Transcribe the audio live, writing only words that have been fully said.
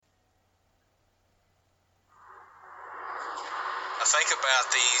think about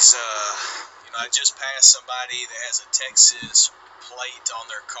these, I just passed somebody that has a Texas plate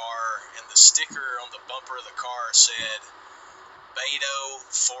on their car, and the sticker on the bumper of the car said, Beto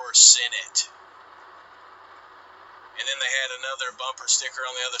for Senate. And then they had another bumper sticker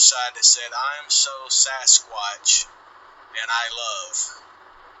on the other side that said, I'm so Sasquatch, and I love.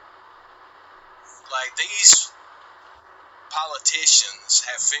 Like, these politicians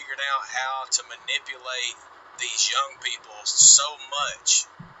have figured out how to manipulate these young people so much,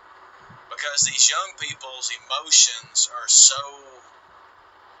 because these young people's emotions are so,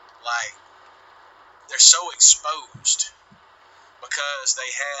 they're so exposed because they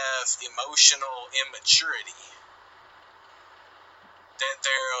have emotional immaturity that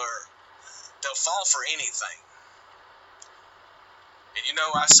they'll fall for anything. And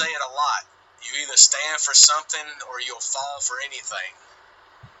I say it a lot. You either stand for something or you'll fall for anything.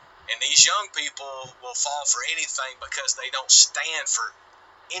 And these young people will fall for anything because they don't stand for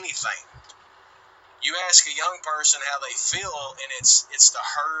anything. You ask a young person how they feel, and it's the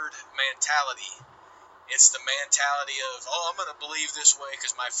herd mentality. It's the mentality of, I'm going to believe this way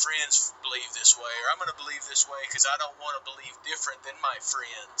because my friends believe this way, or I'm going to believe this way because I don't want to believe different than my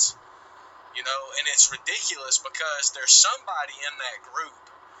friends. And it's ridiculous because there's somebody in that group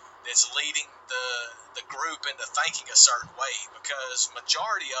that's leading the group into thinking a certain way, because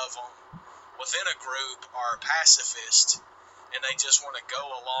majority of them within a group are pacifist, and they just want to go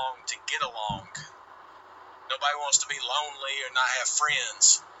along to get along. Nobody wants to be lonely or not have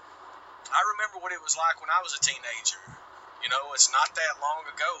friends. I remember what it was like when I was a teenager. It's not that long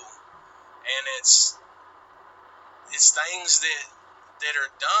ago, and it's things that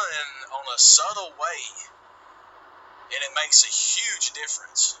are done on a subtle way, and it makes a huge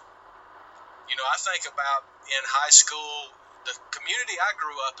difference. I think about in high school, the community I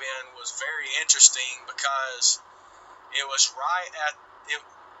grew up in was very interesting because it was right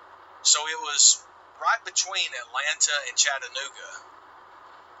between Atlanta and Chattanooga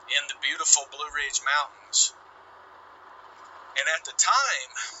in the beautiful Blue Ridge Mountains. And at the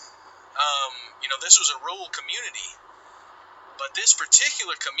time, this was a rural community, but this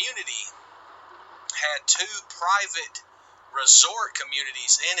particular community had two private resort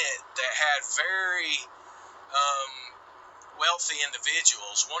communities in it that had very wealthy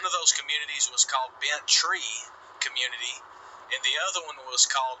individuals. One of those communities was called Bent Tree Community, and the other one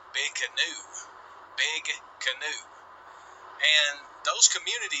was called Big Canoe. And those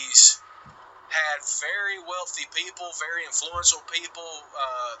communities had very wealthy people, very influential people.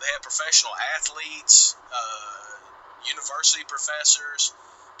 They had professional athletes, university professors,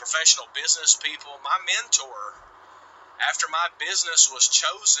 professional business people. My mentor, after my business was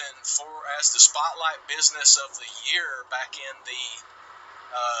chosen as the Spotlight Business of the Year back in the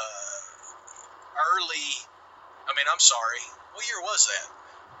what year was that?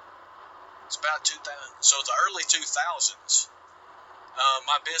 It's about 2000, so the early 2000s.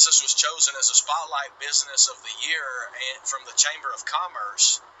 My business was chosen as a Spotlight Business of the Year from the Chamber of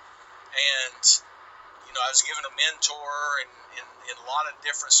Commerce, and I was given a mentor in a lot of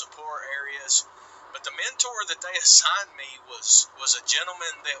different support areas. But the mentor that they assigned me was a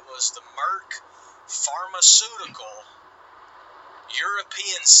gentleman that was the Merck Pharmaceutical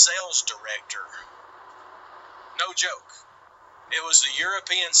European Sales Director. No joke. It was the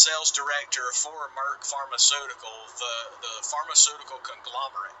European Sales Director for Merck Pharmaceutical, the pharmaceutical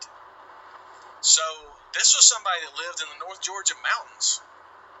conglomerate. So this was somebody that lived in the North Georgia mountains.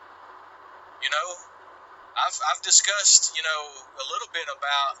 I've discussed, a little bit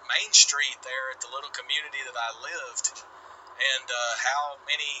about Main Street there at the little community that I lived, and how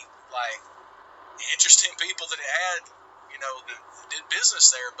many, interesting people that it had, that did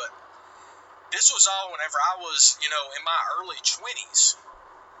business there. But this was all whenever I was, in my early 20s,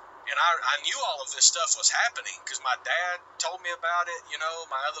 and I knew all of this stuff was happening because my dad told me about it,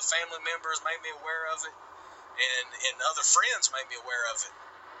 my other family members made me aware of it, and other friends made me aware of it.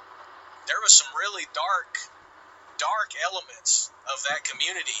 There was some really dark elements of that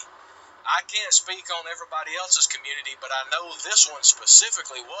community. I can't speak on everybody else's community, but I know this one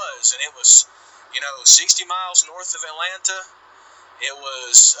specifically was, and it was, 60 miles north of Atlanta. It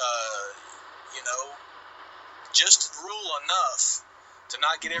was, just rural enough to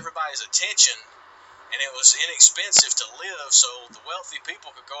not get everybody's attention, and it was inexpensive to live, so the wealthy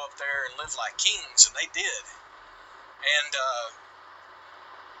people could go up there and live like kings, and they did. And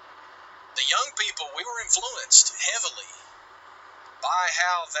the young people, we were influenced heavily by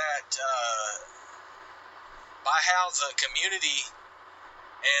how the community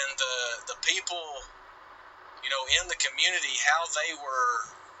and the people, in the community, how they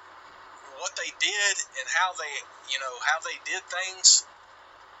were what they did and how they did things,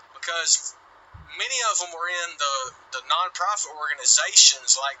 because many of them were in the nonprofit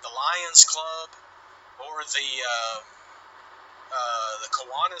organizations like the Lions Club or the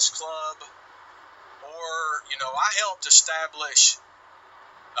Kiwanis Club, or I helped establish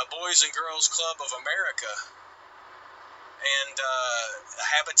a Boys and Girls Club of America and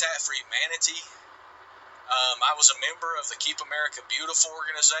Habitat for Humanity. I was a member of the Keep America Beautiful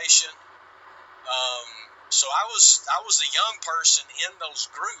organization. So I was a young person in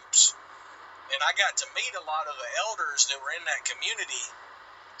those groups, and I got to meet a lot of the elders that were in that community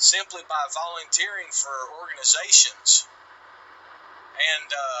simply by volunteering for organizations. And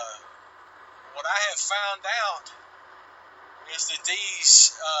what I have found out is that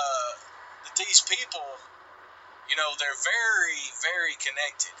these people, they're very, very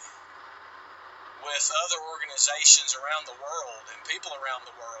connected with other organizations around the world and people around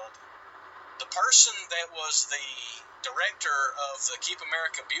the world. The person that was the director of the Keep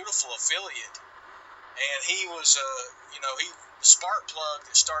America Beautiful affiliate, and he was the spark plug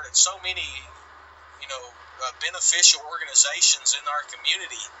that started so many beneficial organizations in our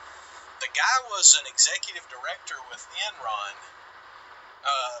community. The guy was an executive director with Enron.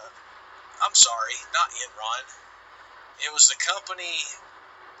 I'm sorry, not Enron. It was the company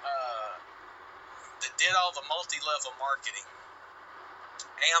that did all the multi-level marketing.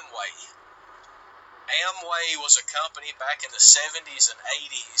 Amway. Amway was a company back in the 70s and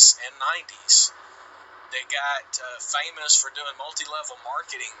 80s and 90s that got famous for doing multi-level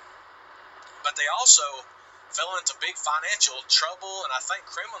marketing. But they also fell into big financial trouble and I think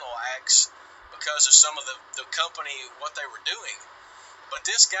criminal acts because of some of the company, what they were doing. But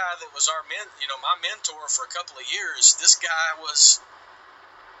this guy that was my mentor for a couple of years, this guy was,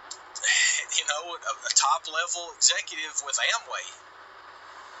 a top-level executive with Amway.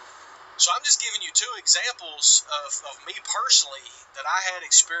 So I'm just giving you two examples of me personally that I had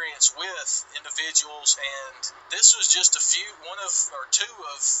experience with individuals, and this was just one or two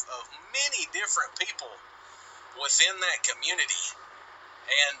of many different people within that community.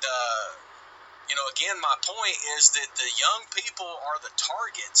 And again, my point is that the young people are the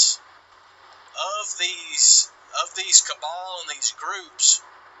targets of these cabal and these groups.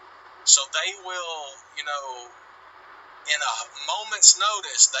 So they will, in a moment's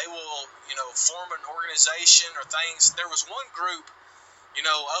notice, they will, form an organization or things. There was one group,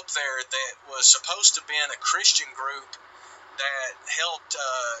 up there that was supposed to be a Christian group that helped,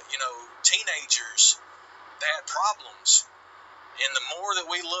 teenagers that had problems. And the more that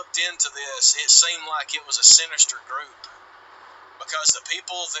we looked into this, it seemed like it was a sinister group, because the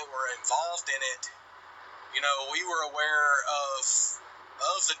people that were involved in it, we were aware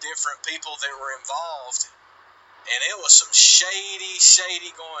of the different people that were involved, and it was some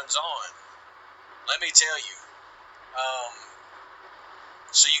shady goings on, let me tell you.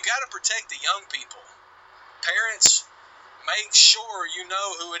 So you got to protect the young people. Parents, make sure you know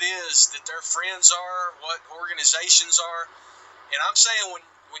who it is that their friends are, what organizations are. And I'm saying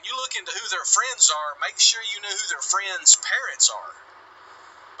when you look into who their friends are, make sure you know who their friends' parents are.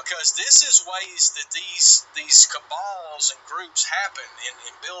 Because this is ways that these cabals and groups happen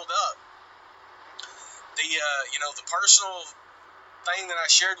and build up. The personal thing that I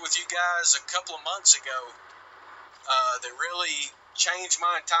shared with you guys a couple of months ago that really changed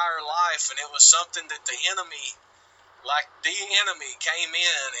my entire life, and it was something that the enemy came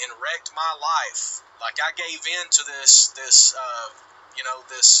in and wrecked my life. Like I gave in to this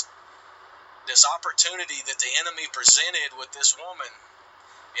opportunity that the enemy presented with this woman.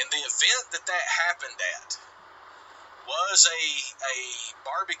 And the event that happened at was a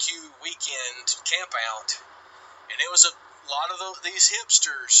barbecue weekend camp out, and it was a lot of these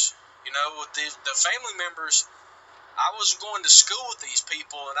hipsters, the family members. I was going to school with these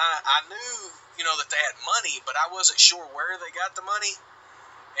people, and I knew, that they had money, but I wasn't sure where they got the money.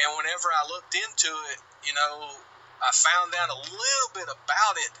 And whenever I looked into it, I found out a little bit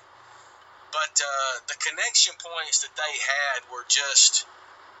about it, but the connection points that they had were just,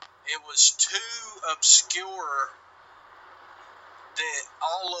 it was too obscure that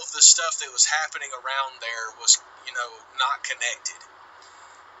all of the stuff that was happening around there was, not connected.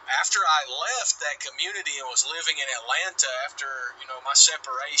 After I left that community and was living in Atlanta after, my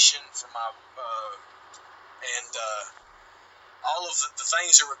separation from my, all of the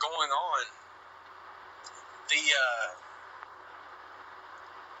things that were going on,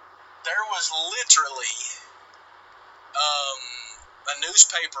 there was literally a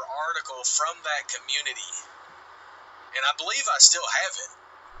newspaper article from that community, and I believe I still have it,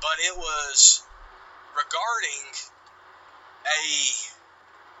 but it was regarding a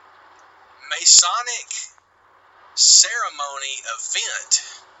Masonic ceremony event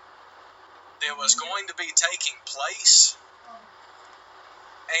that was going to be taking place,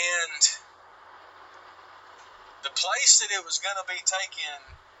 and the place that it was going to be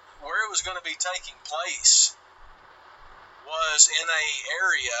where it was going to be taking place was in a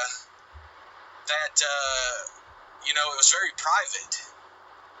area that, it was very private.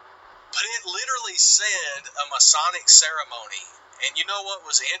 But it literally said a Masonic ceremony. And you know what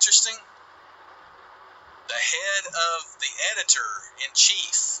was interesting? The head of the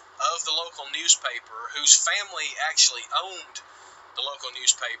editor-in-chief of the local newspaper, whose family actually owned the local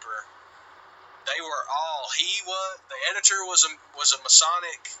newspaper, they were all, the editor was a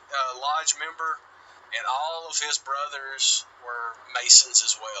Masonic lodge member, and all of his brothers were Masons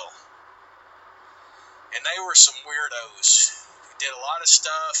as well. And they were some weirdos. Did a lot of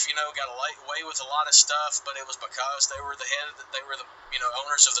stuff, got away with a lot of stuff, but it was because they were the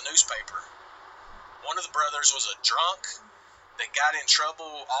owners of the newspaper. One of the brothers was a drunk that got in trouble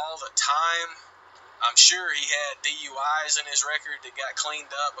all the time. I'm sure he had DUIs in his record that got cleaned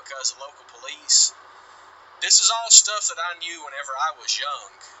up because of local police. This is all stuff that I knew whenever I was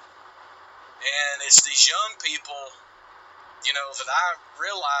young. And it's these young people, that I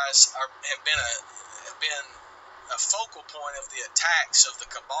realize have been a focal point of the attacks of the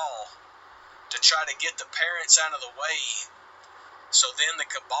cabal to try to get the parents out of the way. So then the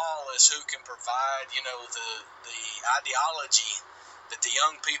cabal is who can provide, the ideology that the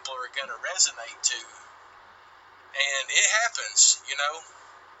young people are going to resonate to. And it happens,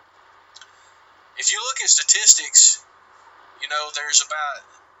 If you look at statistics, there's about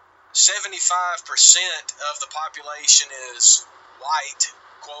 75% of the population is white,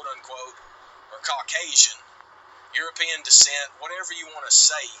 quote unquote, or Caucasian, European descent, whatever you want to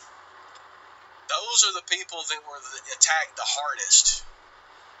say. Those are the people that were attacked the hardest,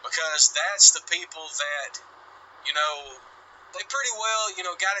 because that's the people that, they pretty well,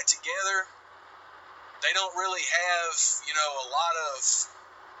 got it together. They don't really have,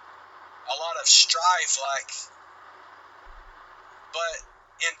 a lot of strife, but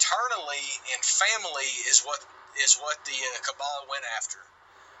internally and family is what the cabal went after.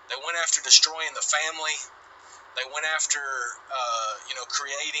 They went after destroying the family. They went after,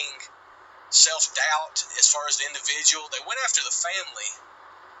 creating self-doubt as far as the individual. They went after the family.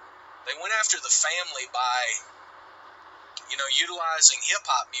 They went after the family by, utilizing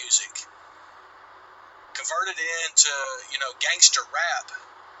hip-hop music, converted it into, gangster rap,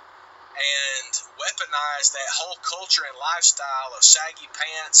 and weaponized that whole culture and lifestyle of saggy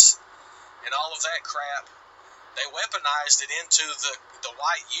pants and all of that crap. They weaponized it into the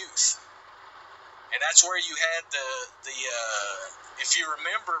white youth. And that's where you had the if you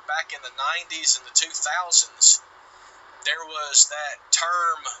remember back in the 90s and the 2000s, there was that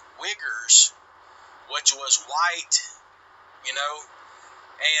term Wiggers, which was white,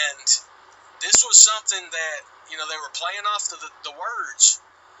 and this was something that, they were playing off the words.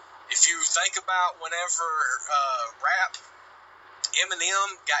 If you think about whenever rap,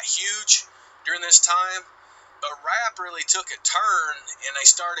 Eminem got huge during this time, but rap really took a turn, and they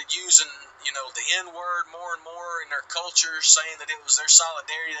started using, the N-word more and more in their culture, saying that it was their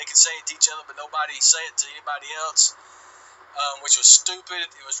solidarity. They could say it to each other, but nobody say it to anybody else, which was stupid.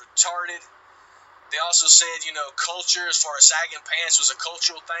 It was retarded. They also said, culture, as far as sagging pants, was a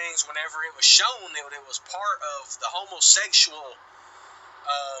cultural thing. Whenever it was shown that it was part of the homosexual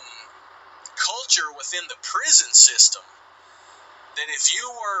culture within the prison system, that if you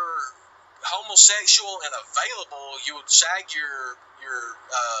were homosexual and available, you would sag your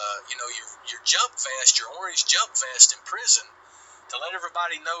jump vest, your orange jump vest in prison, to let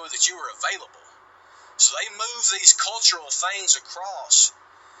everybody know that you were available. So they moved these cultural things across,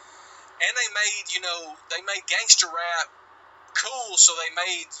 and they made gangster rap cool. So they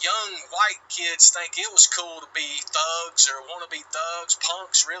made young white kids think it was cool to be thugs or want to be thugs.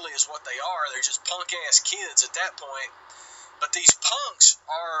 Punks really is what they are. They're just punk ass kids at that point. But these punks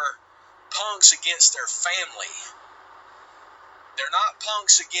are punks against their family. They're not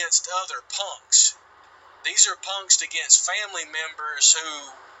punks against other punks. These are punks against family members who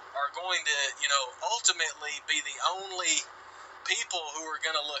are going to, ultimately be the only people who are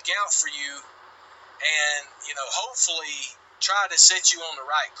going to look out for you and, hopefully try to set you on the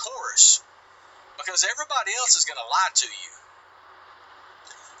right course, because everybody else is going to lie to you.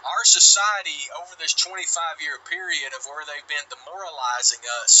 Our society, over this 25-year period of where they've been demoralizing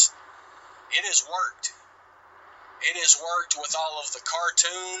us, it has worked. It has worked with all of the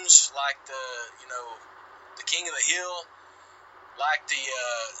cartoons, like the King of the Hill, like the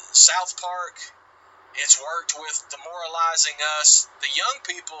South Park. It's worked with demoralizing us. The young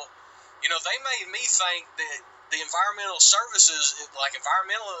people They made me think that the environmental services, like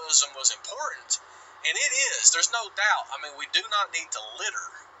environmentalism, was important. And it is. There's no doubt. I mean, we do not need to litter.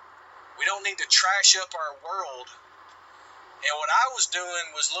 We don't need to trash up our world. And what I was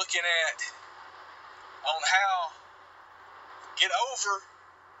doing was looking at on how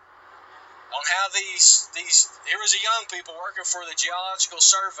these here was a young people working for the Geological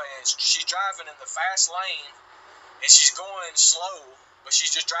Survey, and she's driving in the fast lane, and she's going slow, but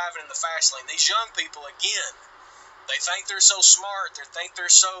she's just driving in the fast lane. These young people, again, they think they're so smart, they think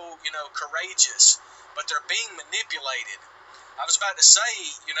they're so, courageous, but they're being manipulated. I was about to say,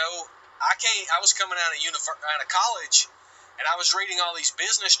 I was coming out of college, and I was reading all these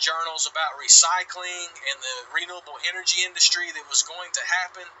business journals about recycling and the renewable energy industry that was going to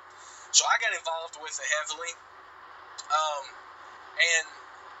happen. So I got involved with it heavily. And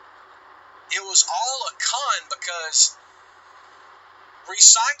it was all a con because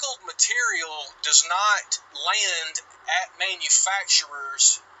recycled material does not land at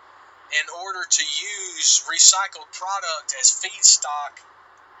manufacturers in order to use recycled product as feedstock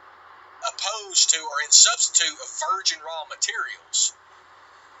opposed to or in substitute of virgin raw materials.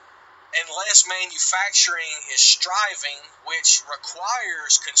 Unless manufacturing is striving, which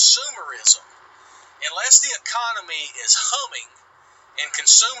requires consumerism. Unless the economy is humming and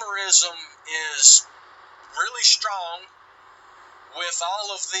consumerism is really strong with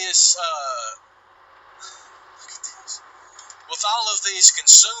all of this, with all of these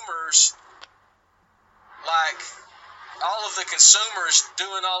consumers, like all of the consumers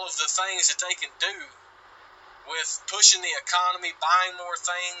doing all of the things that they can do with pushing the economy, buying more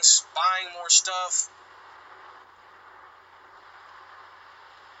things, buying more stuff,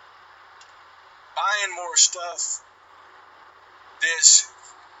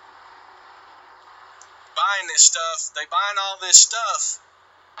 they buying all this stuff.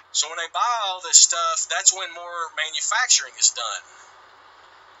 So when they buy all this stuff, that's when more manufacturing is done.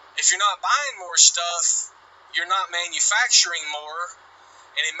 If you're not buying more stuff, you're not manufacturing more.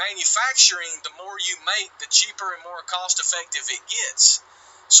 And in manufacturing, the more you make, the cheaper and more cost-effective it gets.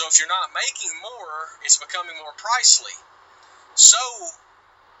 So if you're not making more, it's becoming more pricey. So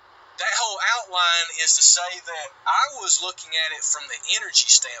that whole outline is to say that I was looking at it from the energy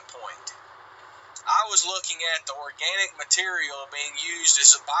standpoint. I was looking at the organic material being used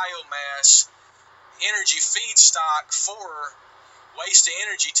as a biomass energy feedstock for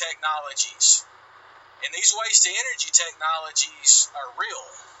waste-to-energy technologies. And these waste-to-energy technologies are real.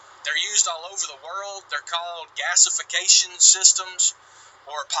 They're used all over the world. They're called gasification systems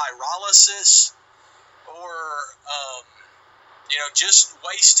or pyrolysis or, just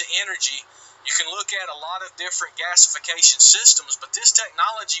waste-to-energy. You can look at a lot of different gasification systems, but this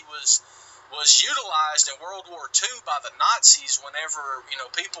technology was utilized in World War II by the Nazis whenever,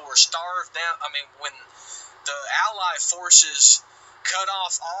 people were starved down. I mean, when the Allied forces cut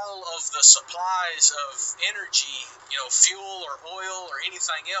off all of the supplies of energy, fuel or oil or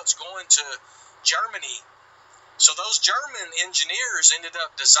anything else going to Germany. So those German engineers ended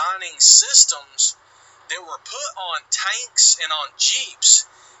up designing systems that were put on tanks and on Jeeps.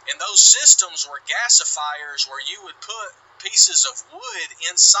 And those systems were gasifiers where you would put pieces of wood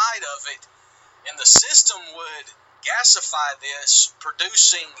inside of it, and the system would gasify this,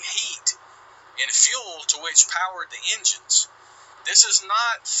 producing heat and fuel to which powered the engines. This is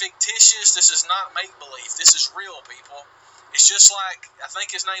not fictitious. This is not make-believe. This is real, people. It's just like, I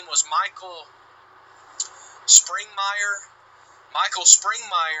think his name was Michael Springmeyer. Michael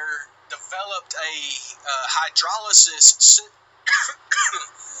Springmeyer developed a hydrolysis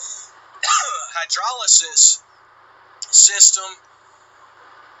system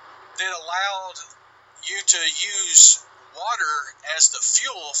that allowed you to use water as the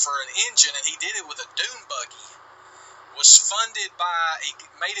fuel for an engine, and he did it with a dune buggy. Was funded by, he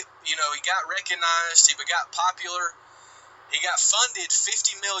made it, he got recognized, he got popular. He got funded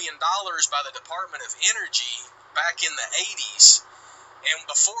 $50 million by the Department of Energy back in the 80s. And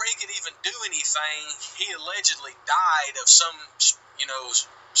before he could even do anything, he allegedly died of some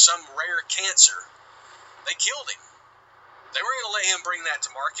rare cancer. They killed him. They weren't going to let him bring that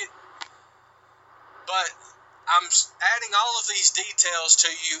to market. But I'm adding all of these details to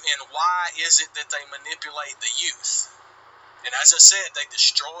you, and why is it that they manipulate the youth? And as I said, they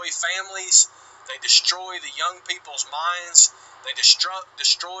destroy families, they destroy the young people's minds, they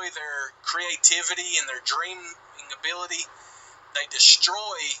destroy their creativity and their dreaming ability. They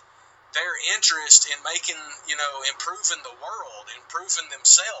destroy their interest in making, improving the world, improving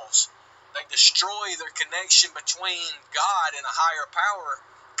themselves. They destroy their connection between God and a higher power.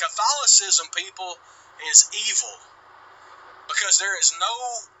 Catholicism, people, is evil, because there is no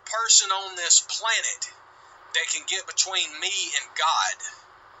person on this planet that can get between me and God.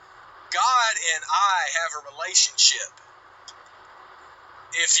 God and I have a relationship.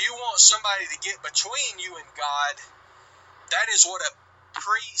 If you want somebody to get between you and God, that is what a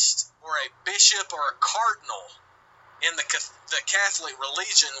priest or a bishop or a cardinal in the Catholic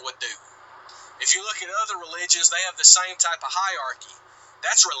religion would do. If you look at other religions, they have the same type of hierarchy.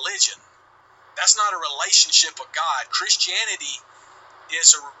 That's religion. That's not a relationship with God. Christianity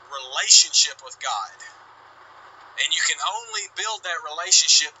is a relationship with God. And you can only build that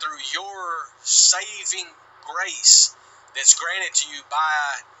relationship through your saving grace that's granted to you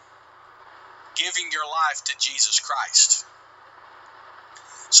by giving your life to Jesus Christ.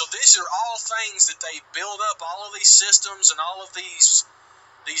 So these are all things that they build up, all of these systems and all of these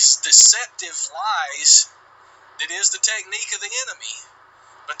deceptive lies that is the technique of the enemy.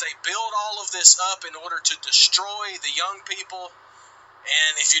 But they build all of this up in order to destroy the young people.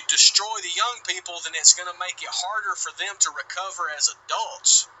 And if you destroy the young people, then it's going to make it harder for them to recover as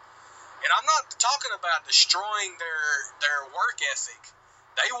adults. And I'm not talking about destroying their work ethic.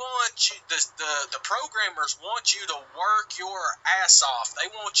 They want you, the programmers want you to work your ass off. They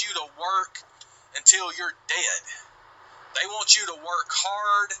want you to work until you're dead. They want you to work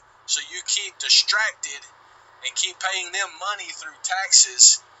hard so you keep distracted and keep paying them money through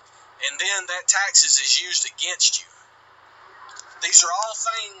taxes, and then that taxes is used against you. These are all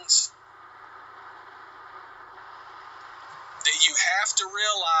things that you have to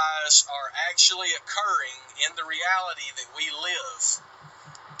realize are actually occurring in the reality that we live.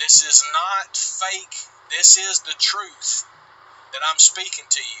 This is not fake. This is the truth that I'm speaking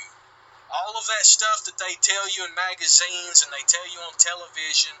to you. All of that stuff that they tell you in magazines and they tell you on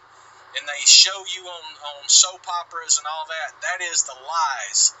television and they show you on soap operas and all that, that is the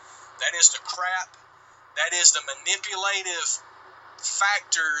lies. That is the crap. That is the manipulative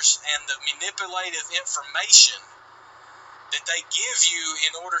factors and the manipulative information that they give you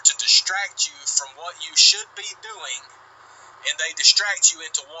in order to distract you from what you should be doing, and they distract you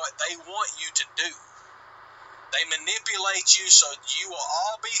into what they want you to do. They manipulate you so you will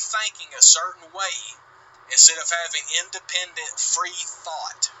all be thinking a certain way instead of having independent, free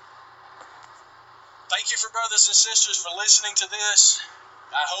thought. Thank you for brothers and sisters for listening to this.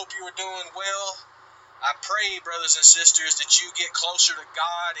 I hope you are doing well. I pray, brothers and sisters, that you get closer to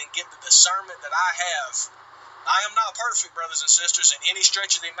God and get the discernment that I have. I am not perfect, brothers and sisters, in any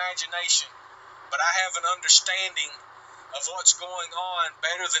stretch of the imagination, but I have an understanding of what's going on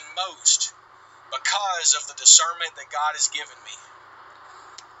better than most because of the discernment that God has given me.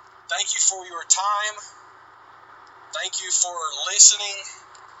 Thank you for your time. Thank you for listening.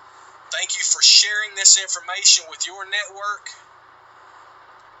 Thank you for sharing this information with your network.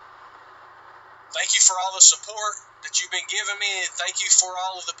 Thank you for all the support that you've been giving me, and thank you for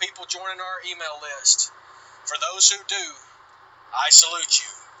all of the people joining our email list. For those who do, I salute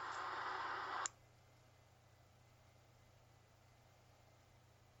you.